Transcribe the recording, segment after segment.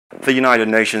The United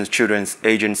Nations Children's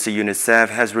Agency UNICEF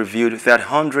has revealed that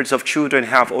hundreds of children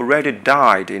have already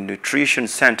died in nutrition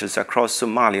centers across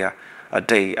Somalia, a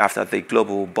day after the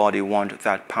global body warned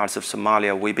that parts of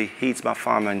Somalia will be hit by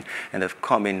famine in the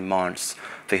coming months.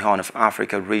 The Horn of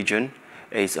Africa region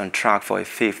is on track for a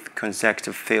fifth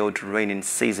consecutive failed rainy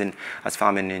season, as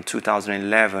famine in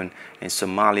 2011 in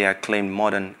Somalia claimed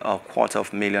more than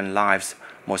 250,000 lives,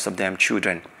 most of them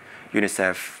children.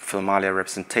 UNICEF Somalia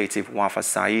representative Wafa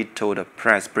Said told a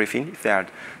press briefing that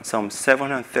some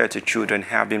 730 children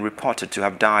have been reported to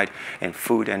have died in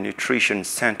food and nutrition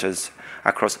centers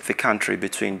across the country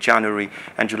between January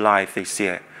and July this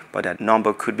year, but that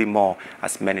number could be more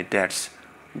as many deaths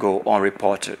go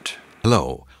unreported.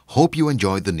 Hello, hope you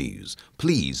enjoyed the news.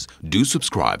 Please do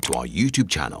subscribe to our YouTube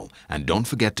channel and don't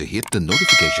forget to hit the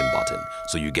notification button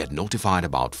so you get notified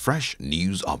about fresh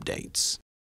news updates.